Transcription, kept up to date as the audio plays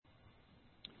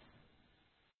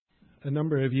a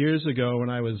number of years ago when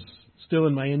I was still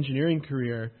in my engineering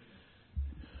career,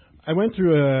 I went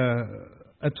through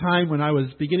a time when I was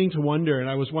beginning to wonder, and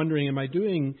I was wondering, am I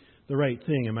doing the right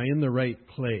thing? Am I in the right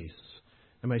place?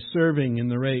 Am I serving in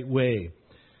the right way?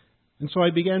 And so I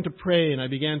began to pray, and I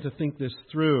began to think this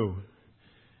through.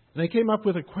 And I came up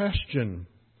with a question.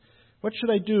 What should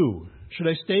I do? Should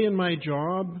I stay in my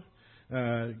job?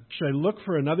 Should I look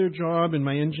for another job in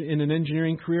an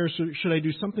engineering career? Should I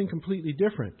do something completely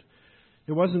different?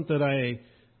 It wasn't that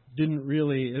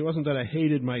it wasn't that I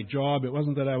hated my job. It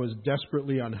wasn't that I was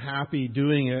desperately unhappy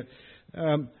doing it.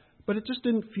 But it just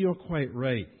didn't feel quite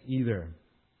right either.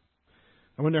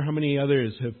 I wonder how many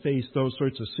others have faced those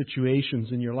sorts of situations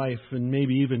in your life, and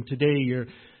maybe even today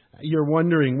you're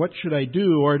wondering, what should I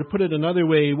do? Or to put it another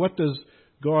way, what does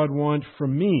God want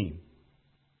from me?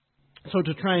 So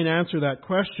to try and answer that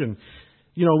question,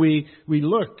 we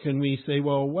look and we say,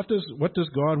 well, what does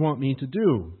God want me to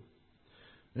do?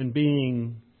 And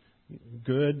being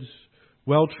good,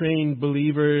 well-trained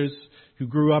believers who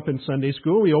grew up in Sunday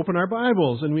school, we open our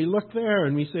Bibles and we look there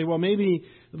and we say, well, maybe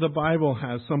the Bible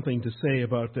has something to say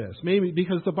about this. Maybe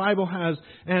because the Bible has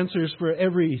answers for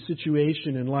every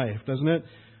situation in life, doesn't it?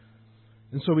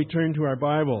 And so we turn to our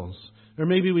Bibles. Or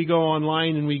maybe we go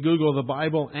online and we Google the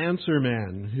Bible Answer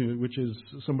Man, which is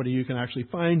somebody you can actually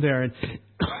find there. And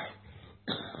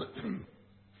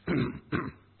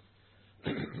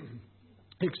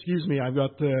excuse me, I've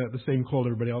got the same cold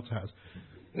everybody else has.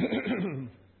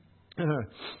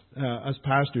 Us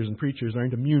pastors and preachers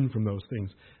aren't immune from those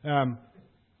things.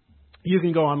 You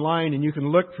can go online and you can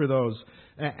look for those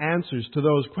answers to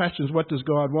those questions. What does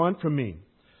God want from me?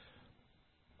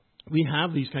 We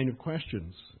have these kind of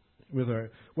questions.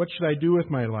 What should I do with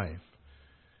my life?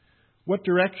 What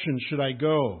direction should I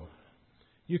go?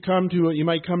 You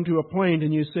might come to a point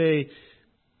and you say,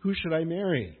 who should I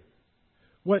marry?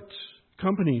 What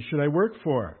company should I work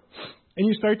for? And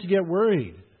you start to get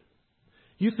worried.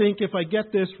 You think if I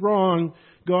get this wrong,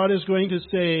 God is going to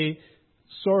say,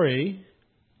 sorry,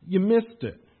 you missed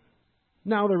it.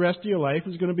 Now the rest of your life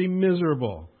is going to be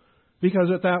miserable.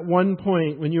 Because at that one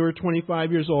point, when you were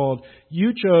 25 years old,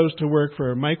 you chose to work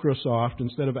for Microsoft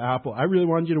instead of Apple. I really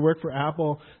wanted you to work for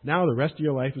Apple. Now the rest of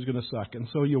your life is going to suck. And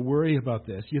so you worry about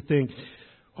this. You think,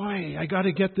 boy, I got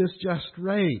to get this just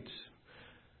right.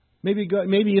 Maybe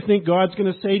you think God's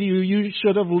going to say to you, you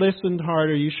should have listened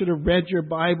harder. You should have read your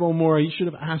Bible more. You should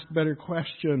have asked better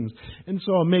questions. And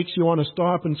so it makes you want to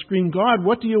stop and scream, God,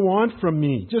 what do you want from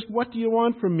me? Just what do you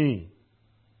want from me?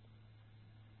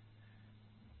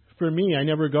 For me, I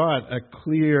never got a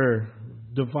clear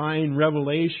divine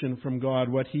revelation from God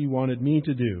what He wanted me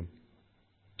to do.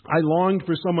 I longed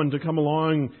for someone to come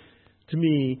along to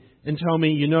me and tell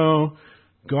me,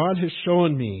 God has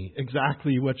shown me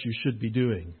exactly what you should be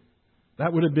doing.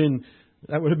 That would have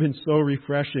been so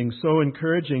refreshing, so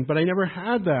encouraging, but I never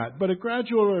had that. But a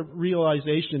gradual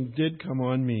realization did come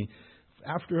on me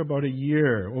after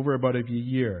over about a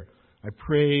year. I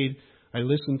prayed. I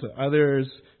listened to others,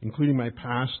 including my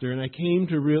pastor, and I came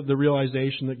to the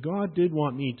realization that God did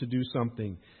want me to do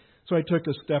something. So I took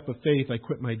a step of faith. I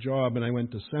quit my job and I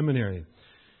went to seminary.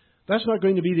 That's not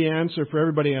going to be the answer for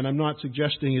everybody, and I'm not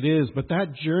suggesting it is, but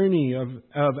that journey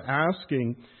of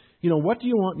asking, what do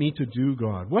you want me to do,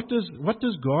 God? What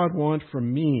does God want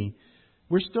from me?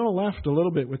 We're still left a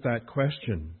little bit with that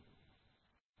question.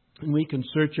 And we can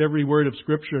search every word of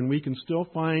Scripture and we can still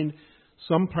find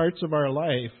some parts of our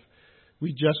life.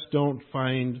 We just don't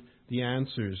find the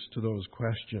answers to those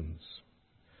questions.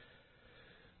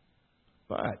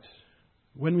 But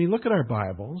when we look at our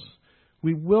Bibles,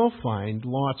 we will find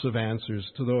lots of answers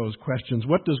to those questions.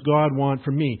 What does God want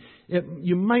from me?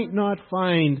 You might not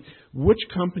find which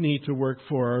company to work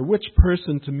for, or which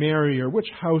person to marry, or which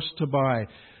house to buy.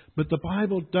 But the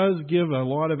Bible does give a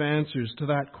lot of answers to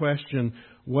that question,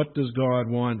 what does God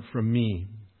want from me?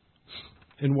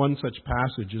 In one such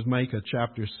passage is Micah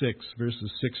chapter 6,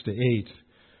 verses 6 to 8.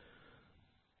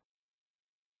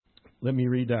 Let me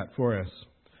read that for us.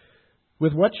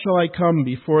 With what shall I come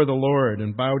before the Lord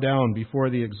and bow down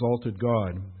before the exalted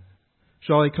God?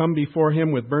 Shall I come before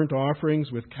Him with burnt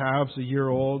offerings, with calves a year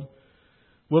old?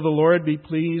 Will the Lord be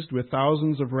pleased with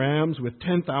thousands of rams, with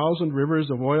 10,000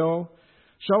 rivers of oil?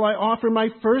 Shall I offer my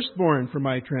firstborn for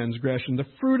my transgression, the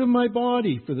fruit of my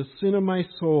body for the sin of my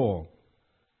soul?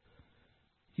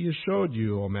 He has showed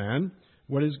you, O man,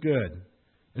 what is good.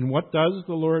 And what does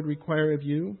the Lord require of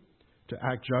you? To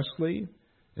act justly,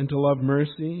 and to love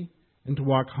mercy, and to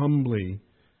walk humbly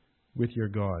with your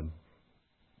God.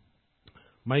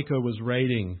 Micah was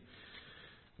writing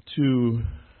to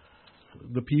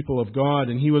the people of God,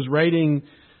 and he was writing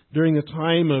during the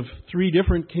time of 3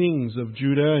 different kings of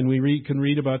Judah, and we can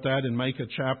read about that in Micah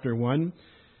chapter 1.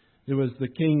 It was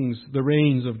the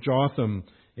reigns of Jotham,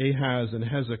 Ahaz, and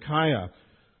Hezekiah.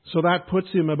 So that puts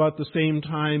him about the same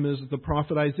time as the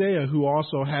prophet Isaiah, who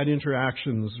also had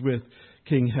interactions with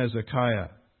King Hezekiah.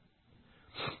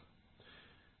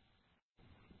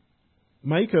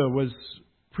 Micah was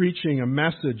preaching a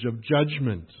message of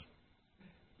judgment.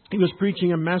 He was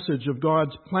preaching a message of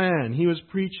God's plan. He was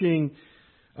preaching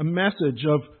a message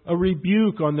of a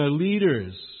rebuke on the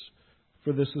leaders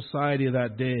for the society of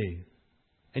that day.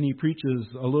 And he speaks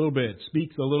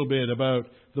a little bit about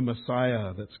the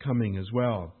Messiah that's coming as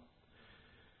well.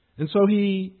 And so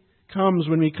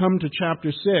when we come to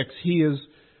chapter 6, he is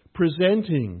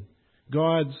presenting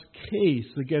God's case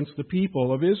against the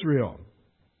people of Israel.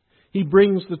 He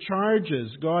brings the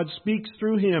charges. God speaks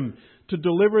through him to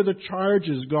deliver the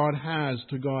charges God has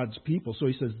to God's people. So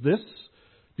he says,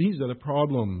 these are the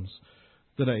problems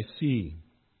that I see.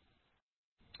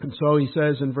 And so he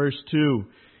says in verse 2,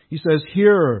 he says,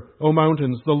 "Hear, O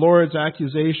mountains, the Lord's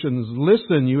accusations.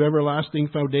 Listen, you everlasting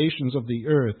foundations of the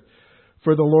earth.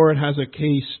 For the Lord has a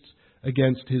case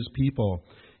against his people.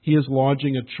 He is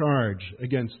lodging a charge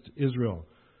against Israel."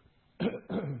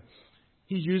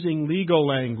 He's using legal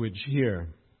language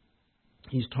here.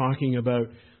 He's talking about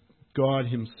God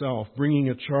himself bringing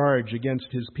a charge against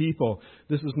his people.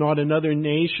 This is not another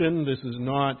nation. This is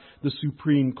not the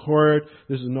Supreme Court.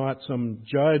 This is not some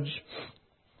judge.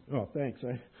 Oh, thanks.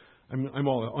 I'm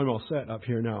all set up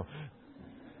here now.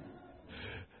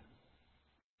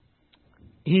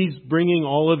 He's bringing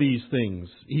all of these things.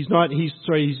 He's not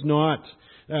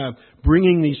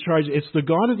bringing these charges. It's the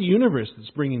God of the universe that's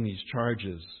bringing these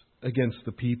charges against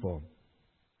the people.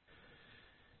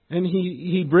 And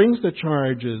he brings the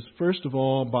charges, first of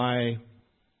all, by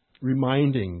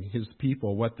reminding his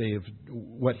people what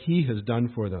he has done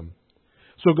for them.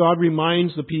 So God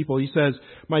reminds the people. He says,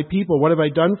 "My people, what have I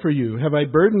done for you? Have I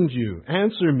burdened you?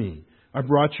 Answer me. I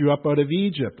brought you up out of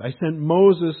Egypt. I sent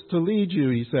Moses to lead you,"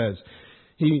 he says.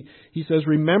 He says,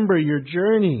 "Remember your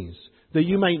journeys, that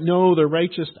you might know the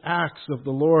righteous acts of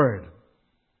the Lord."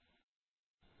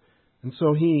 And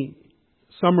so he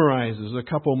summarizes a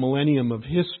couple millennium of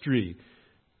history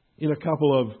in a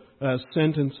couple of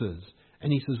sentences.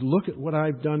 And he says, "Look at what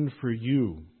I've done for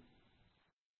you."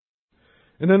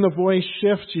 And then the voice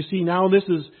shifts. You see, now this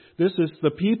is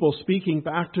the people speaking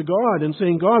back to God and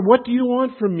saying, "God, what do you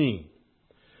want from me?"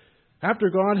 After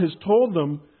God has told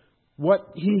them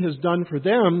what he has done for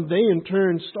them, they in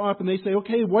turn stop and they say,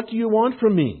 "Okay, what do you want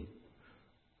from me?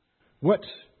 What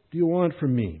do you want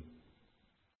from me?"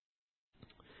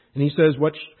 And he says,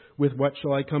 "With what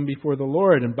shall I come before the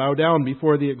Lord and bow down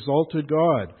before the exalted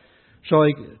God? Shall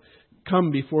I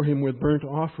come before him with burnt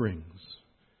offerings?"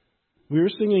 We were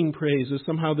singing praises.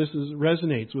 Somehow this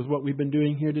resonates with what we've been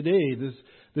doing here today.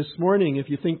 This morning, if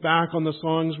you think back on the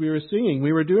songs we were singing,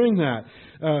 we were doing that.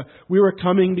 We were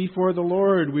coming before the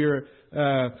Lord. We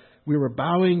were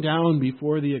bowing down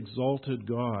before the exalted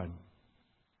God.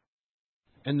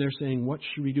 And they're saying, "What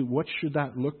should we do? What should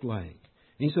that look like?"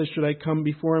 And he says, "Should I come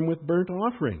before him with burnt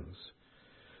offerings?"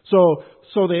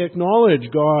 So they acknowledge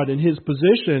God and his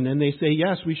position, and they say,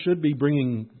 "Yes, we should be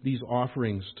bringing these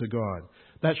offerings to God.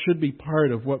 That should be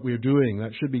part of what we're doing.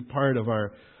 That should be part of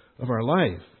our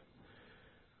life."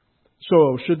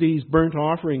 So should these burnt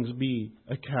offerings be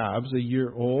calves a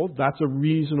year old? That's a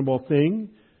reasonable thing.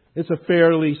 It's a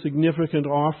fairly significant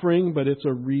offering, but it's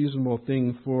a reasonable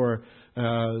thing for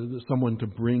someone to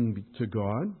bring to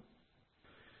God.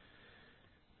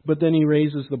 But then he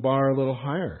raises the bar a little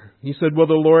higher. He said, "Will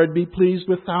the Lord be pleased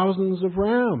with thousands of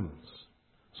rams?"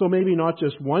 So maybe not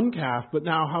just one calf, but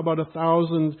now how about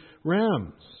 1,000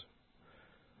 rams?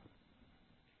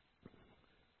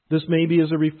 This maybe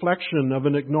is a reflection of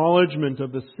an acknowledgement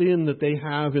of the sin that they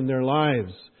have in their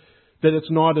lives. That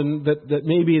it's not that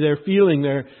maybe they're feeling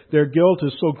their guilt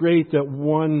is so great that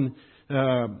one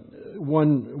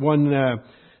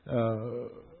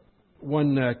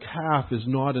calf is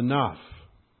not enough.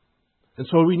 And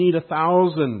so we need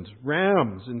 1,000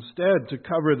 rams instead to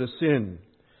cover the sin.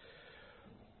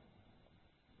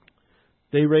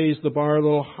 They raise the bar a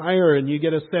little higher, and you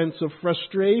get a sense of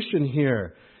frustration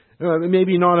here.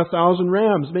 Maybe not 1,000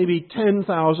 rams, maybe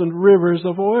 10,000 rivers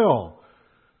of oil.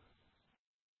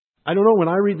 I don't know, when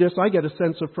I read this, I get a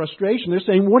sense of frustration. They're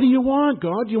saying, "What do you want,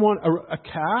 God? Do you want a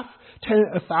calf?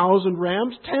 1,000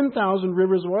 rams? 10,000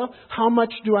 rivers of oil? How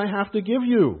much do I have to give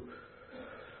you?"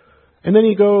 And then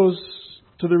he goes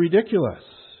to the ridiculous.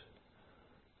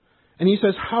 And he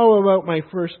says, "How about my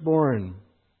firstborn?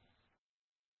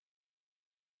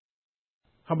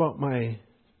 How about my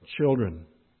children?"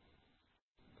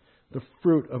 the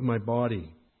fruit of my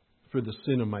body for the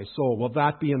sin of my soul. Will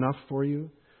that be enough for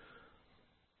you?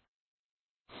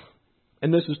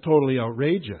 And this is totally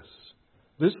outrageous,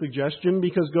 this suggestion,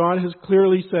 because God has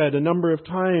clearly said a number of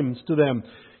times to them,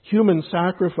 human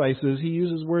sacrifices, He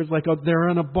uses words like, they're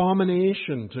an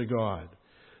abomination to God.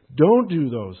 Don't do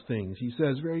those things, He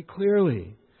says very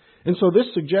clearly. And so this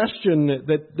suggestion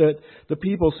that the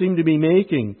people seem to be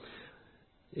making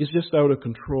is just out of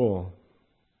control.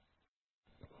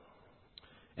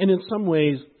 And in some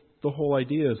ways, the whole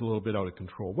idea is a little bit out of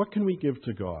control. What can we give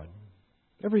to God?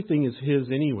 Everything is His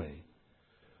anyway.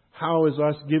 How is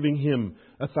us giving Him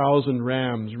 1,000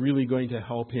 rams really going to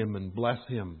help Him and bless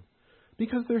Him?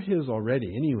 Because they're His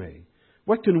already anyway.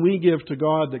 What can we give to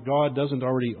God that God doesn't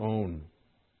already own?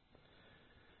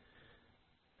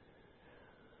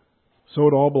 So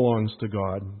it all belongs to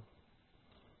God.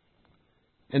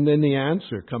 And then the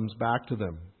answer comes back to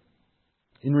them.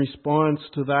 In response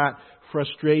to that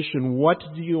frustration, what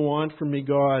do you want from me,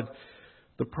 God?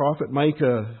 The prophet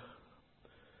Micah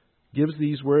gives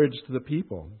these words to the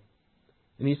people.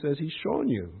 And he says, He's shown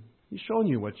you. He's shown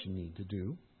you what you need to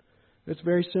do. It's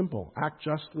very simple. Act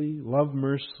justly, love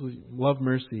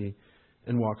mercy,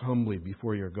 and walk humbly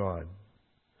before your God.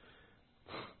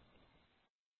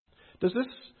 Does this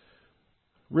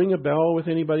ring a bell with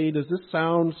anybody? Does this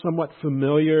sound somewhat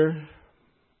familiar?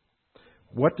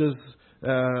 What does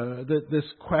this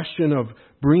question of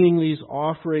bringing these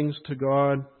offerings to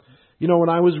God? You know, when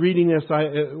I was reading this,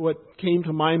 what came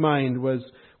to my mind was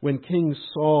when King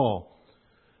Saul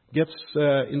gets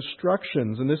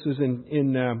instructions, and this is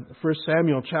in 1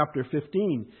 Samuel chapter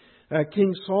 15.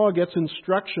 King Saul gets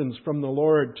instructions from the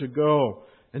Lord to go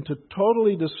and to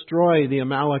totally destroy the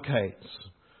Amalekites.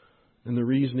 And the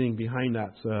reasoning behind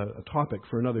that's a topic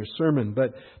for another sermon,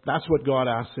 but that's what God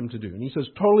asks him to do. And He says,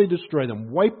 totally destroy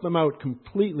them, wipe them out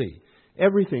completely.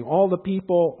 Everything, all the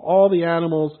people, all the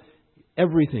animals,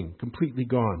 everything completely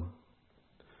gone.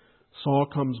 Saul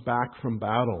comes back from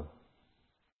battle.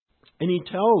 And he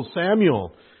tells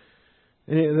Samuel,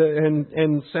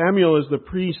 and Samuel is the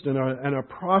priest and a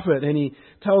prophet, and he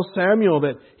tells Samuel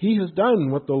that he has done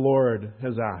what the Lord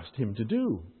has asked him to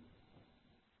do.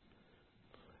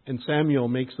 And Samuel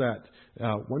makes that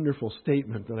wonderful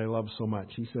statement that I love so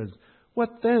much. He says,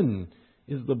 what then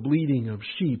is the bleating of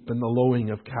sheep and the lowing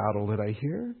of cattle that I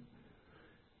hear?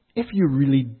 If you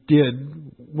really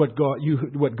did what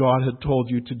God had told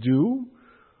you to do,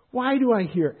 why do I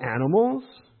hear animals?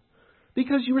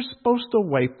 Because you were supposed to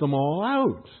wipe them all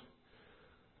out.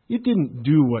 You didn't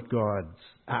do what God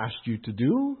asked you to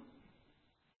do.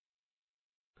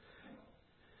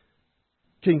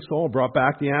 King Saul brought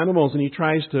back the animals and he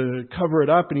tries to cover it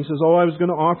up and he says, I was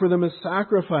going to offer them as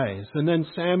sacrifice. And then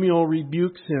Samuel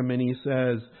rebukes him and he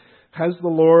says, has the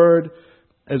Lord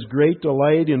as great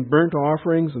delight in burnt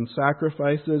offerings and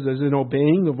sacrifices as in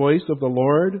obeying the voice of the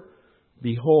Lord?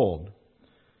 Behold,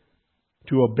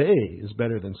 to obey is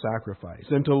better than sacrifice,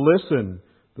 and to listen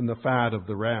than the fat of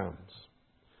the rams.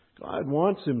 God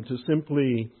wants him to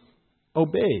simply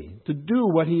obey, to do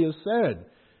what He has said.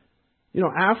 You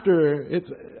know,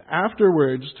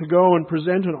 afterwards, to go and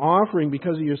present an offering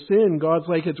because of your sin, God's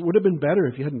like, it would have been better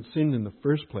if you hadn't sinned in the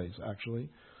first place, actually.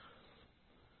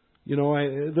 You know,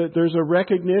 there's a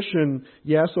recognition,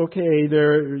 yes, okay,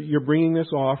 you're bringing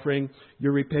this offering,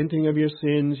 you're repenting of your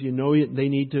sins, you know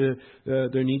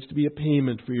there needs to be a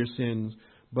payment for your sins,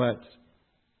 but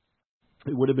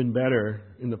it would have been better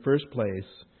in the first place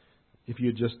if you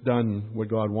had just done what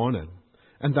God wanted.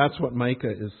 And that's what Micah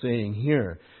is saying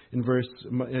here.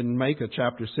 In Micah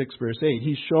chapter 6, verse 8,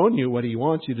 He's shown you what He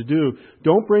wants you to do.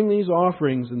 Don't bring these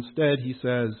offerings. Instead, He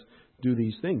says, do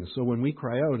these things. So when we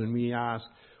cry out and we ask,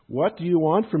 what do you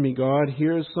want from me, God?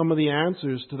 Here's some of the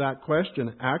answers to that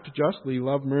question. Act justly,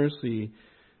 love mercy,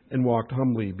 and walk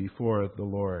humbly before the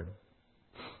Lord.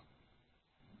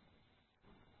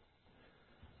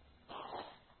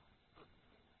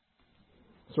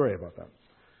 Sorry about that.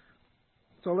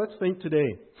 So let's think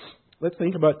today. Let's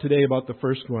think about today about the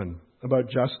first one, about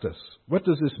justice. What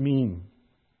does this mean?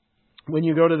 When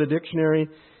you go to the dictionary,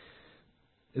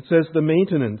 it says the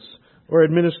maintenance or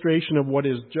administration of what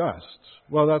is just.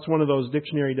 Well, that's one of those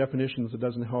dictionary definitions that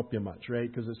doesn't help you much, right?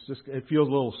 Because it feels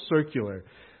a little circular.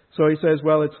 So he says,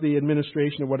 well, it's the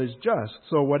administration of what is just.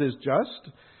 So what is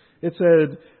just? It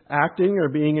said acting or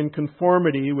being in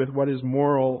conformity with what is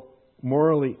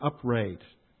morally upright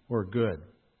or good.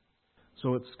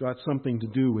 So it's got something to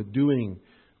do with doing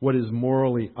what is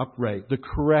morally upright, the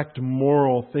correct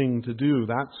moral thing to do.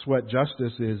 That's what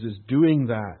justice is doing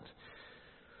that.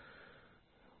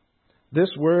 This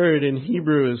word in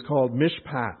Hebrew is called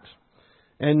mishpat.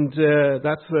 And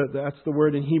that's the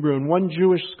word in Hebrew. And one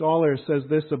Jewish scholar says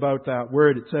this about that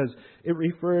word. It says, it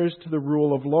refers to the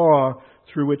rule of law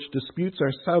through which disputes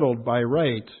are settled by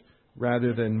right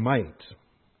rather than might.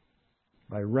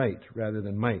 By right rather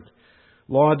than might.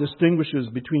 Law distinguishes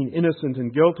between innocent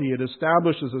and guilty. It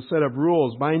establishes a set of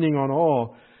rules binding on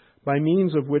all, by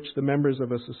means of which the members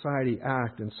of a society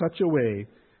act in such a way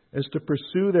as to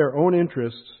pursue their own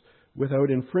interests without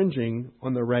infringing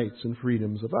on the rights and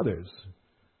freedoms of others.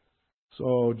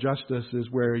 So justice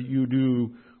is where you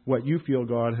do what you feel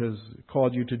God has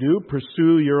called you to do.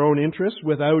 Pursue your own interests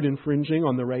without infringing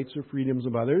on the rights or freedoms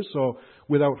of others, so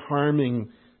without harming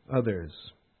others.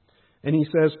 And he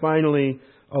says finally,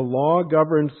 a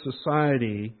law-governed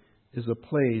society is a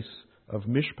place of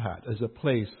mishpat, is a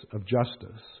place of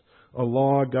justice. A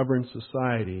law-governed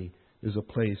society is a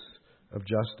place of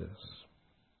justice.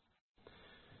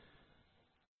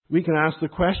 We can ask the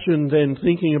question then,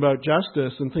 thinking about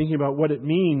justice and thinking about what it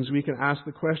means, we can ask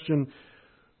the question,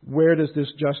 where does this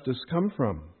justice come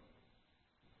from?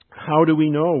 How do we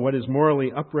know what is morally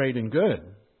upright and good?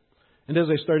 And as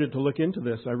I started to look into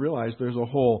this, I realized there's a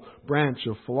whole branch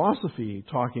of philosophy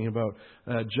talking about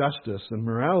justice and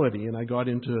morality, and I got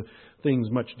into things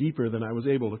much deeper than I was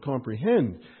able to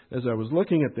comprehend as I was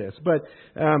looking at this. But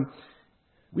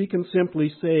we can simply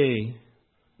say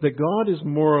that God is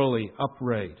morally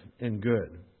upright and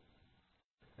good.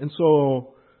 And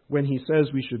so when He says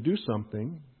we should do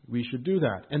something, we should do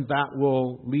that. And that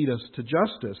will lead us to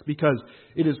justice, because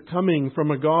it is coming from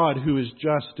a God who is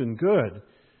just and good.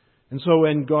 And so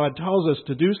when God tells us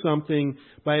to do something,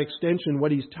 by extension,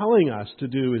 what He's telling us to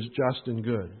do is just and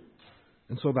good.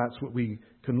 And so that's what we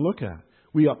can look at.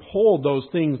 We uphold those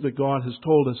things that God has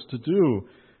told us to do,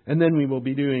 and then we will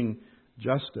be doing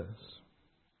justice.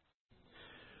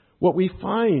 What we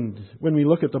find when we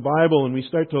look at the Bible and we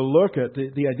start to look at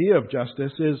the idea of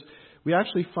justice is we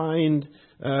actually find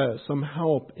some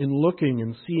help in looking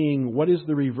and seeing what is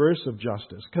the reverse of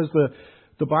justice. Because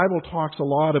the Bible talks a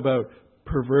lot about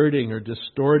perverting or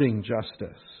distorting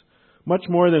justice. Much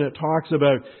more than it talks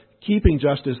about keeping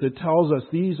justice, it tells us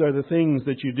these are the things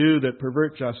that you do that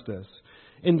pervert justice.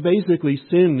 And basically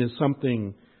sin is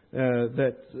something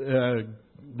that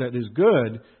is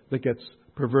good that gets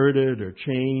perverted or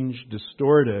changed,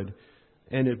 distorted,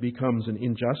 and it becomes an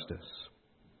injustice.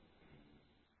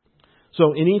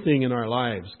 So anything in our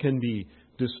lives can be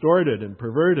distorted and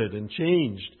perverted and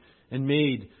changed and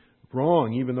made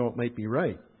wrong, even though it might be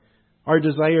right. Our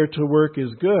desire to work is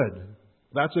good.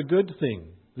 That's a good thing.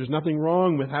 There's nothing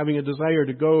wrong with having a desire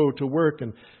to go to work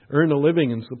and earn a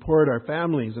living and support our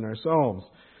families and ourselves,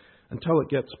 until it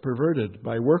gets perverted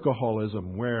by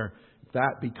workaholism, where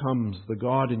that becomes the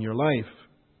God in your life.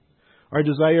 Our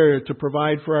desire to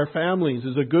provide for our families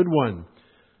is a good one,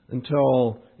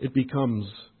 until it becomes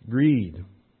greed.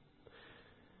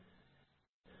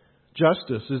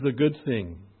 Justice is a good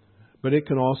thing, but it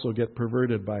can also get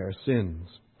perverted by our sins.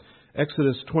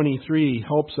 Exodus 23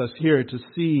 helps us here to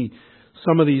see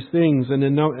some of these things. And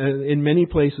in many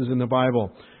places in the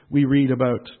Bible, we read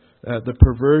about the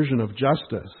perversion of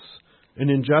justice and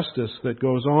injustice that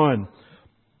goes on.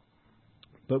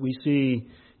 But we see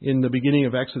in the beginning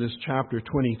of Exodus chapter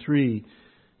 23,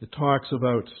 it talks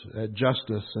about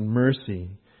justice and mercy.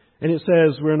 And it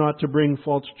says we're not to bring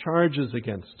false charges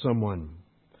against someone.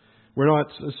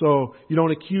 So you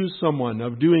don't accuse someone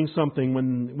of doing something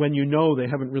when you know they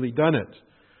haven't really done it.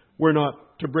 We're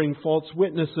not to bring false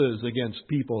witnesses against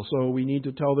people, so we need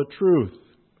to tell the truth.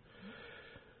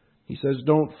 He says,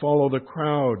 don't follow the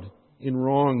crowd in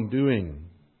wrongdoing.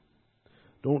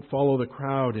 Don't follow the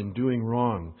crowd in doing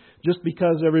wrong. Just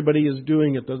because everybody is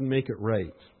doing it doesn't make it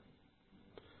right.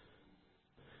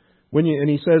 And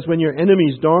he says, when your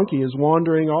enemy's donkey is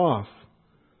wandering off,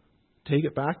 take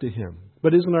it back to him.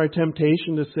 But isn't our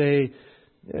temptation to say,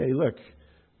 hey, look,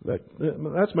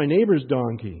 that's my neighbor's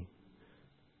donkey.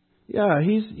 Yeah,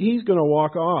 he's going to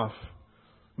walk off.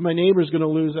 My neighbor's going to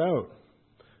lose out.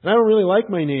 And I don't really like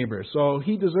my neighbor, so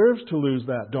he deserves to lose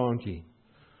that donkey.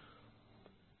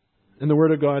 And the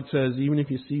Word of God says, even if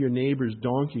you see your neighbor's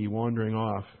donkey wandering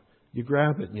off, you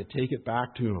grab it and you take it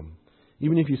back to him.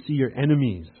 Even if you see your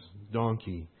enemy's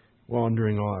donkey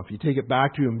wandering off, you take it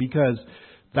back to him, because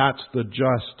that's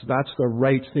the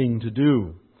right thing to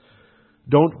do.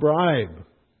 Don't bribe.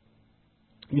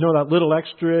 You know that little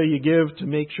extra you give to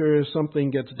make sure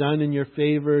something gets done in your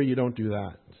favor? You don't do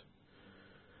that.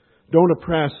 Don't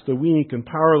oppress the weak and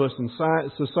powerless in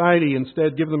society.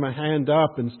 Instead, give them a hand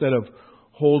up instead of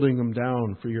holding them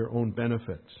down for your own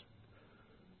benefit.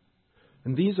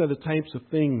 And these are the types of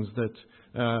things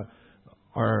that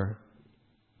are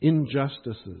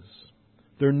injustices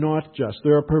They're not just.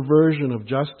 They're a perversion of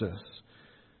justice.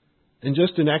 And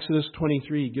just in Exodus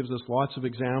 23 gives us lots of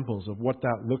examples of what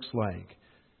that looks like.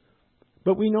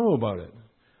 But we know about it.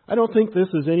 I don't think this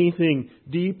is anything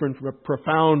deep and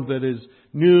profound that is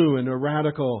new and a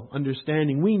radical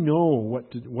understanding. We know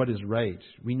what is right.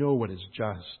 We know what is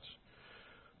just.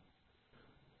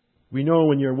 We know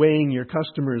when you're weighing your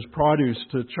customers' produce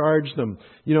to charge them,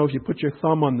 if you put your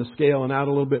thumb on the scale and add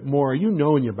a little bit more, you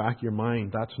know in your back of your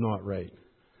mind that's not right.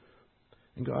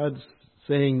 And God's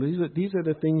saying these are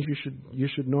the things you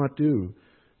should not do.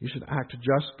 You should act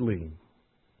justly.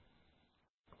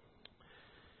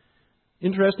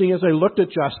 Interesting, as I looked at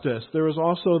justice, there was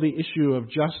also the issue of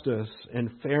justice and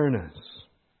fairness.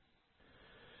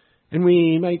 And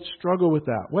we might struggle with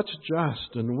that. What's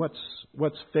just and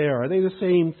what's fair? Are they the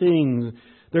same thing?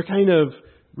 They're kind of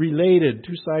related,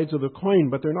 two sides of the coin,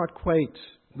 but they're not quite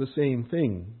the same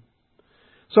thing.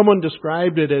 Someone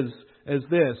described it as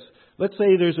this. Let's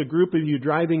say there's a group of you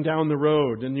driving down the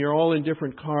road and you're all in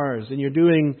different cars and you're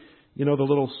doing, the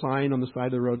little sign on the side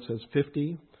of the road says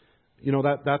 50.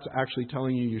 That's actually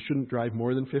telling you shouldn't drive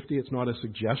more than 50. It's not a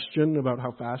suggestion about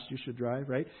how fast you should drive,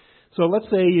 right? So let's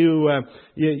say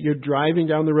you're driving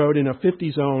down the road in a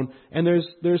 50 zone, and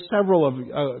there's several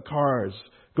of cars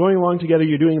going along together.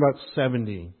 You're doing about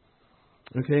 70.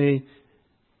 Okay,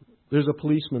 there's a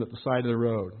policeman at the side of the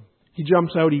road. He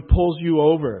jumps out. He pulls you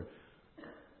over,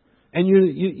 and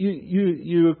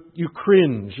you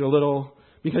cringe a little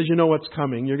because you know what's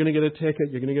coming. You're going to get a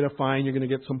ticket. You're going to get a fine. You're going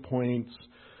to get some points.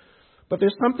 But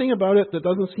there's something about it that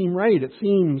doesn't seem right. It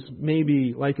seems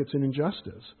maybe like it's an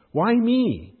injustice. Why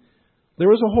me? There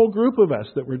was a whole group of us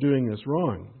that were doing this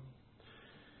wrong.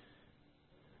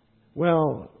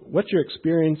 Well, what you're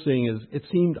experiencing is it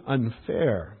seemed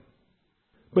unfair.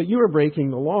 But you were breaking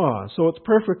the law, so it's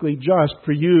perfectly just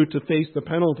for you to face the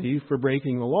penalty for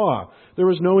breaking the law. There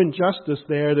was no injustice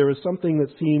there. There was something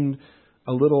that seemed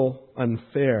a little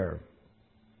unfair.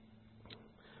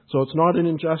 So it's not an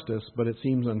injustice, but it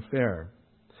seems unfair.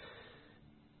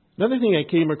 Another thing I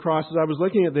came across as I was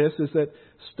looking at this is that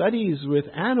studies with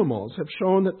animals have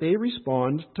shown that they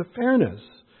respond to fairness.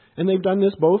 And they've done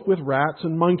this both with rats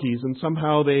and monkeys. And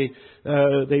somehow they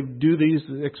do these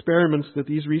experiments that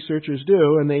these researchers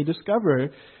do, and they discover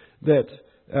that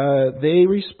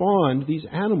these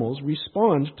animals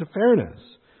respond to fairness.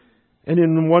 And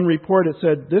in one report it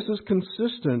said, this is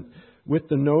consistent with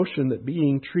the notion that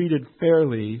being treated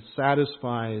fairly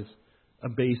satisfies a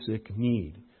basic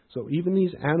need. So even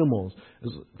these animals,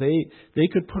 they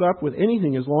could put up with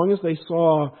anything as long as they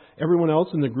saw everyone else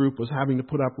in the group was having to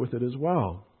put up with it as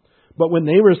well. But when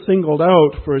they were singled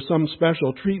out for some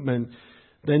special treatment,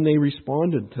 then they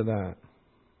responded to that.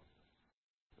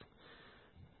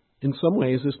 In some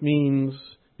ways, this means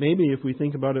maybe if we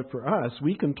think about it for us,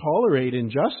 we can tolerate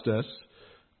injustice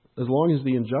as long as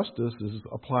the injustice is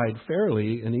applied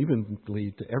fairly and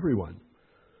evenly to everyone.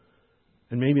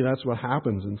 And maybe that's what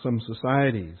happens in some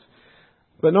societies.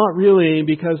 But not really,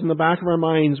 because in the back of our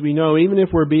minds we know, even if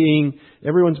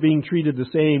everyone's being treated the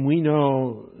same, we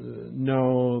know,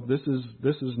 no, this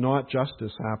is not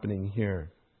justice happening here.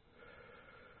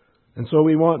 And so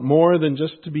we want more than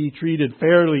just to be treated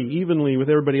fairly, evenly with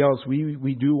everybody else.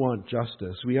 We do want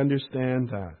justice. We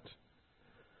understand that.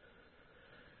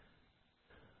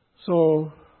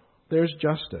 So there's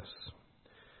justice.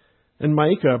 And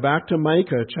Micah, back to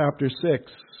Micah chapter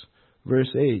 6, verse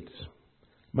 8.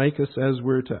 Micah says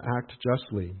we're to act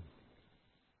justly.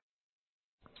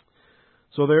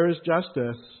 So there is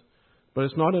justice, but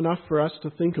it's not enough for us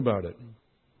to think about it.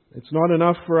 It's not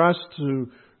enough for us to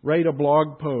write a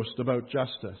blog post about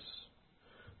justice.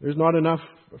 There's not enough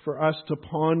for us to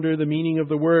ponder the meaning of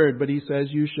the word, but he says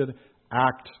you should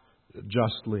act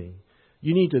justly.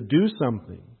 You need to do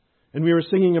something. And we were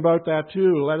singing about that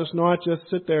too. Let us not just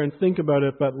sit there and think about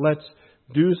it, but let's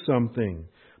do something.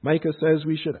 Micah says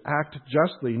we should act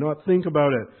justly, not think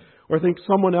about it, or think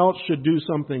someone else should do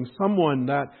something. Someone,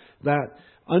 that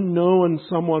unknown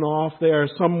someone off there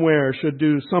somewhere should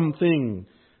do something,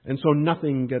 and so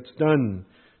nothing gets done.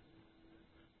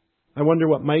 I wonder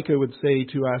what Micah would say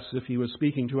to us if he was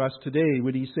speaking to us today.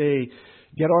 Would he say,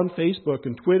 get on Facebook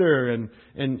and Twitter and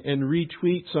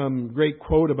retweet some great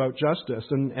quote about justice,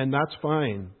 and that's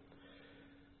fine?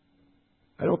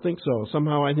 I don't think so.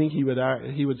 Somehow I think he would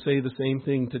say the same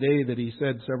thing today that he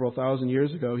said several thousand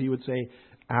years ago. He would say,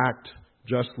 act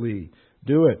justly.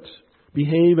 Do it.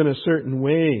 Behave in a certain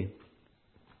way.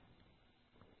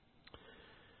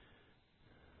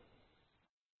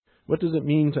 What does it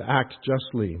mean to act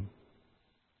justly?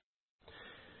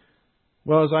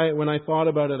 Well, when I thought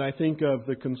about it, I think of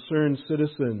the concerned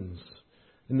citizens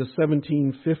in the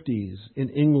 1750s in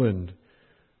England,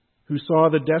 who saw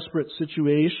the desperate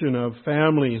situation of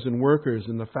families and workers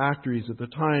in the factories at the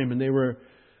time, and they were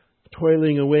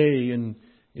toiling away in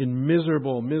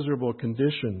miserable, miserable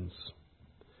conditions.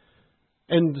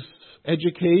 And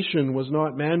education was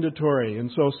not mandatory,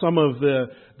 and so some of the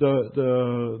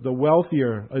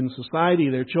wealthier in society,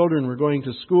 their children were going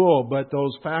to school, but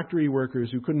those factory workers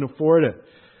who couldn't afford it,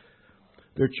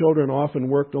 their children often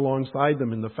worked alongside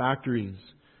them in the factories,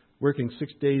 working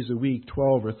 6 days a week,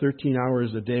 12 or 13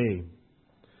 hours a day,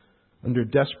 under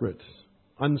desperate,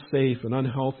 unsafe, and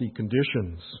unhealthy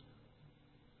conditions.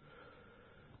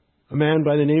 A man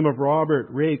by the name of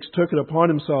Robert Raikes took it upon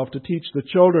himself to teach the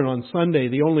children on Sunday,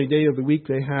 the only day of the week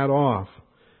they had off.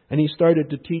 And he started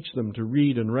to teach them to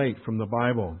read and write from the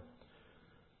Bible.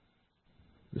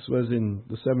 This was in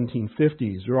the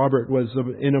 1750s. Robert was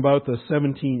in about the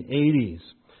 1780s.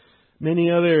 Many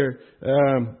other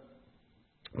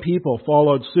people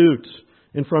followed suit.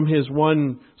 And from his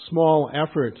one small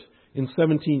effort in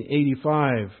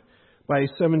 1785, by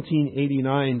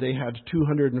 1789, they had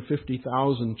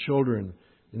 250,000 children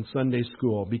in Sunday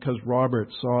school because Robert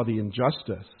saw the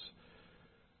injustice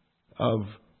of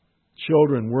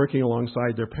children working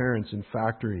alongside their parents in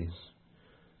factories.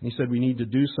 And he said, we need to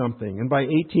do something. And by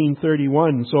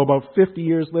 1831, so about 50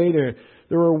 years later,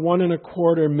 there were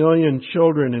 1.25 million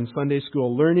children in Sunday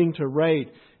school learning to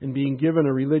write and being given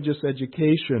a religious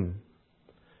education.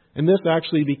 And this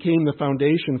actually became the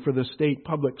foundation for the state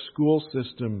public school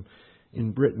system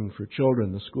in Britain for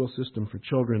children, the school system for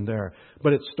children there.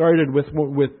 But it started with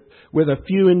a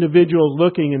few individuals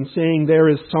looking and saying there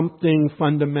is something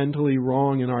fundamentally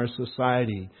wrong in our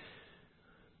society.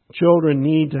 Children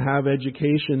need to have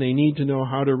education. They need to know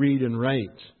how to read and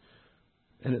write.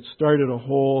 And it started a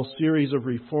whole series of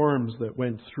reforms that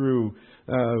went through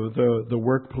the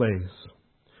workplace.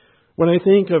 When I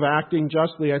think of acting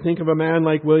justly, I think of a man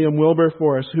like William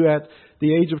Wilberforce, who at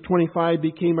the age of 25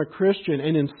 became a Christian,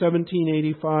 and in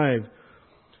 1785,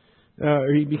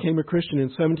 he became a Christian in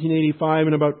 1785,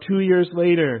 and about 2 years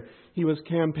later, he was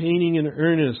campaigning in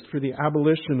earnest for the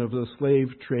abolition of the slave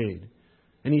trade.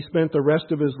 And he spent the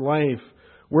rest of his life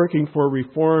working for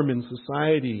reform in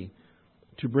society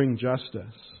to bring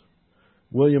justice.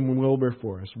 William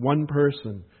Wilberforce, one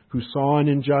person who saw an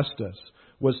injustice,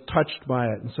 was touched by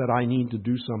it and said, I need to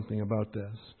do something about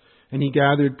this. And he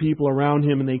gathered people around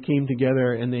him and they came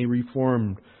together and they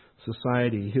reformed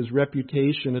society. His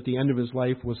reputation at the end of his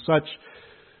life was such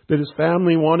that his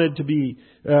family wanted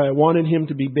him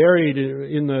to be buried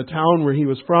in the town where he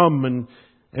was from,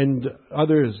 and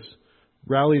others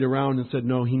rallied around and said,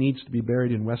 no, he needs to be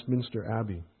buried in Westminster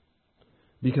Abbey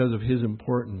because of his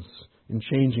importance in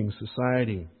changing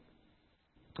society.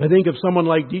 I think of someone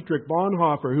like Dietrich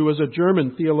Bonhoeffer, who was a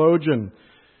German theologian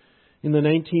in the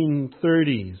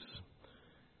 1930s.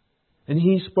 And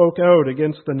he spoke out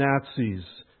against the Nazis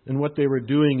and what they were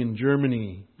doing in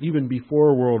Germany, even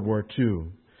before World War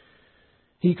II.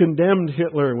 He condemned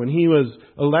Hitler when he was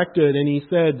elected, and he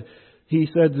said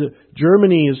that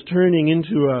Germany is turning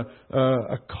into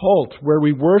a cult where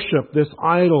we worship this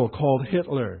idol called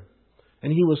Hitler.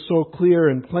 And he was so clear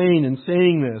and plain in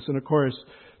saying this. And of course,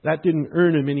 that didn't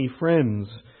earn him any friends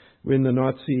in the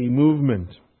Nazi movement.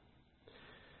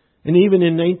 And even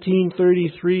in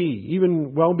 1933,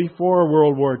 even well before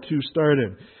World War II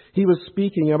started, he was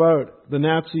speaking about the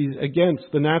Nazis, against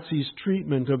the Nazis'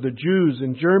 treatment of the Jews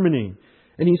in Germany.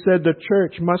 And he said the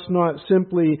church must not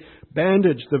simply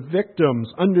bandage the victims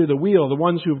under the wheel, the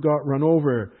ones who've got run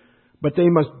over, but they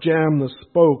must jam the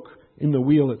spoke in the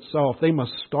wheel itself. They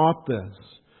must stop this.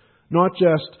 Not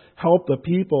just help the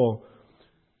people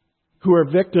who are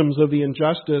victims of the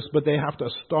injustice, but they have to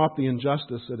stop the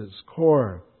injustice at its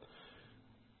core.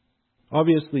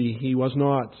 Obviously, he was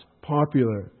not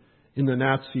popular in the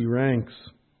Nazi ranks.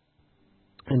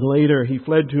 And later, he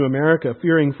fled to America,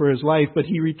 fearing for his life, but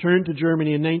he returned to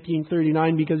Germany in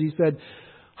 1939 because he said,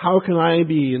 how can I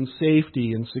be in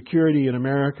safety and security in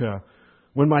America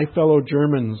when my fellow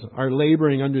Germans are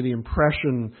laboring under the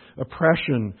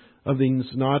oppression of these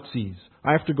Nazis?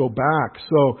 I have to go back.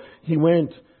 So he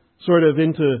went sort of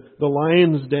into the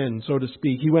lion's den, so to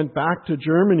speak. He went back to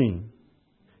Germany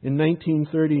in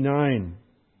 1939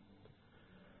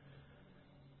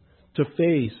 to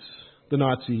face the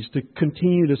Nazis, to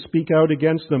continue to speak out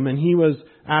against them. And he was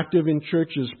active in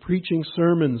churches, preaching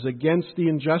sermons against the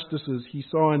injustices he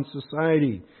saw in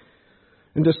society.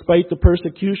 And despite the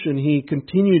persecution, he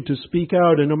continued to speak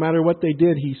out, and no matter what they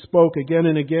did, he spoke again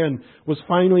and again, was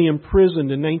finally imprisoned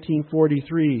in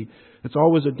 1943. It's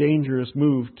always a dangerous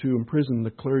move to imprison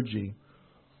the clergy.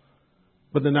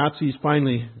 But the Nazis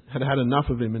finally had had enough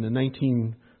of him, and in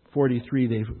 1943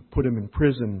 they put him in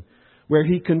prison, where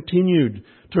he continued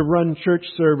to run church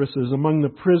services among the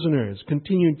prisoners,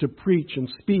 continued to preach and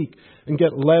speak and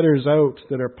get letters out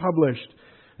that are published.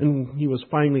 And he was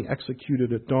finally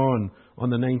executed at dawn on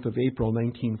the 9th of April,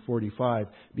 1945,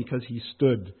 because he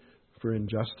stood for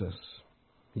injustice.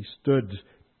 He stood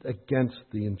against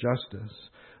the injustice.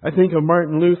 I think of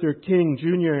Martin Luther King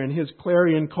Jr. and his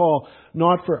clarion call,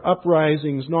 not for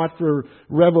uprisings, not for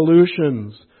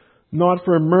revolutions, not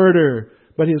for murder,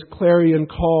 but his clarion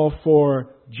call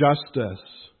for justice.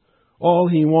 All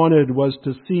he wanted was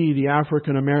to see the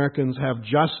African Americans have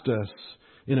justice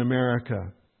in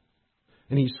America.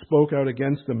 And he spoke out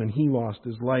against them, and he lost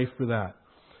his life for that.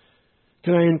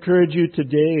 Can I encourage you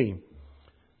today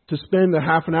to spend a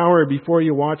half an hour before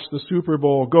you watch the Super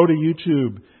Bowl, go to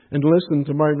YouTube and listen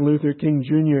to Martin Luther King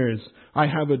Jr.'s I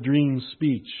Have a Dream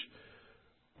speech.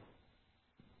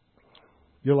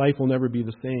 Your life will never be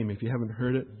the same. If you haven't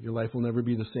heard it, your life will never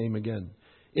be the same again.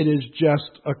 It is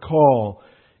just a call.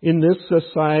 In this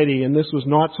society, and this was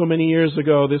not so many years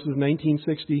ago, this is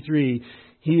 1963,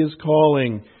 he is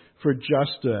calling for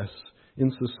justice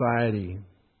in society.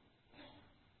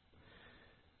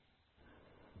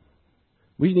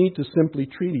 We need to simply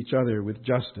treat each other with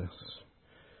justice.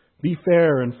 Be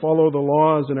fair and follow the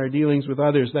laws in our dealings with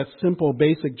others. That's simple,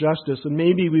 basic justice. And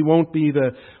maybe we won't be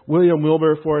the William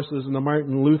Wilberforces and the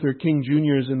Martin Luther King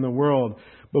Jr.'s in the world,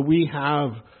 but we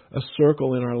have a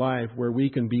circle in our life where we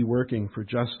can be working for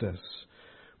justice.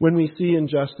 When we see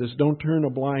injustice, don't turn a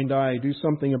blind eye. Do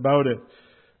something about it.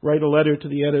 Write a letter to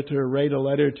the editor. Write a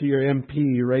letter to your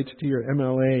MP. Write to your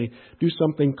MLA. Do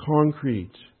something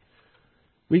concrete.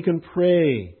 We can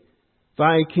pray,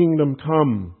 Thy kingdom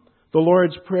come. The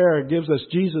Lord's Prayer gives us,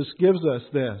 Jesus gives us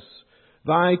this.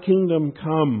 Thy kingdom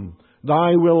come.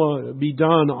 Thy will be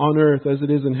done on earth as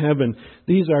it is in heaven.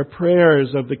 These are prayers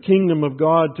of the kingdom of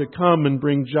God to come and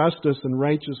bring justice and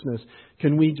righteousness.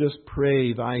 Can we just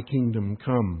pray, Thy kingdom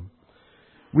come?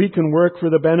 We can work for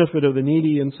the benefit of the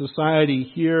needy in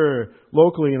society here,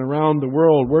 locally and around the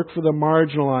world. Work for the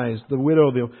marginalized, the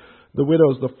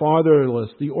widows, the fatherless,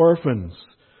 the orphans,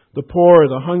 the poor,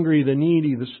 the hungry, the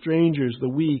needy, the strangers, the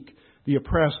weak, the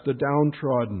oppressed, the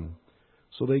downtrodden,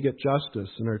 so they get justice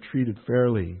and are treated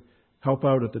fairly. Help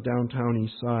out at the downtown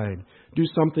east side. Do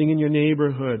something in your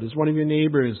neighborhood. Is one of your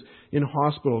neighbors in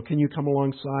hospital? Can you come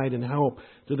alongside and help?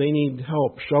 Do they need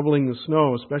help shoveling the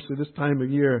snow, especially this time of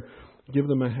year? Give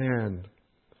them a hand.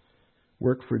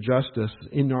 Work for justice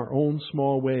in our own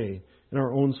small way, in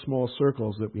our own small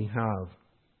circles that we have.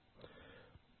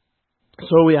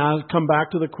 So we come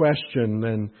back to the question,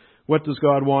 then, what does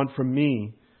God want from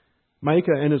me?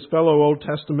 Micah and his fellow Old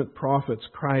Testament prophets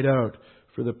cried out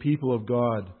for the people of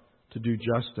God to do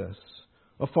justice.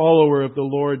 A follower of the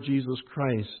Lord Jesus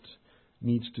Christ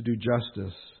needs to do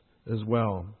justice as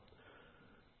well.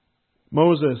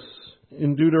 Moses,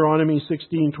 in Deuteronomy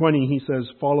 16:20, he says,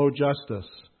 follow justice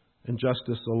and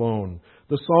justice alone.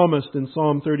 The psalmist in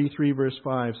Psalm 33 verse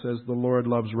 5 says, the Lord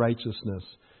loves righteousness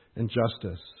and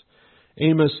justice.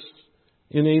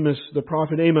 The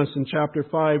prophet Amos in chapter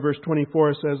 5 verse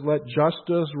 24 says, let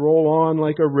justice roll on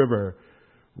like a river,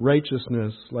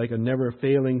 righteousness like a never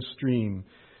failing stream.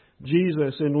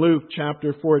 Jesus in Luke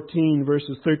chapter 14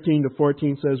 verses 13 to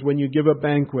 14 says, when you give a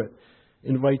banquet,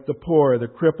 invite the poor, the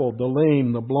crippled, the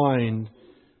lame, the blind,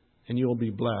 and you'll be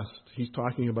blessed. He's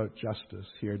talking about justice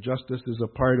here. Justice is a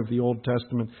part of the Old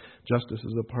Testament. Justice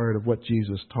is a part of what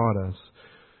Jesus taught us.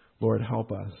 Lord,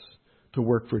 help us to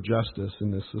work for justice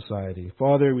in this society.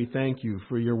 Father, we thank you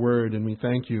for your word, and we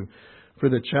thank you for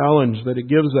the challenge that it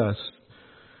gives us.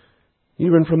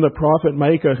 Even from the prophet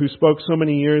Micah, who spoke so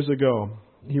many years ago,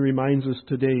 he reminds us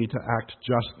today to act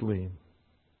justly.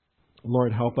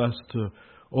 Lord, help us to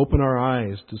open our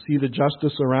eyes to see the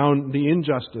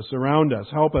injustice around us.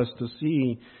 Help us to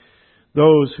see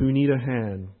those who need a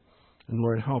hand. And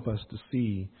Lord, help us to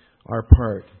see our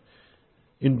part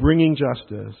in bringing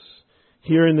justice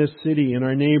here in this city, in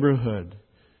our neighborhood,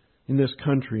 in this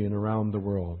country, and around the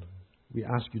world. We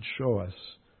ask you to show us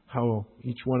how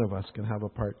each one of us can have a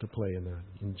part to play in that.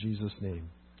 In Jesus' name,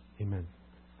 amen.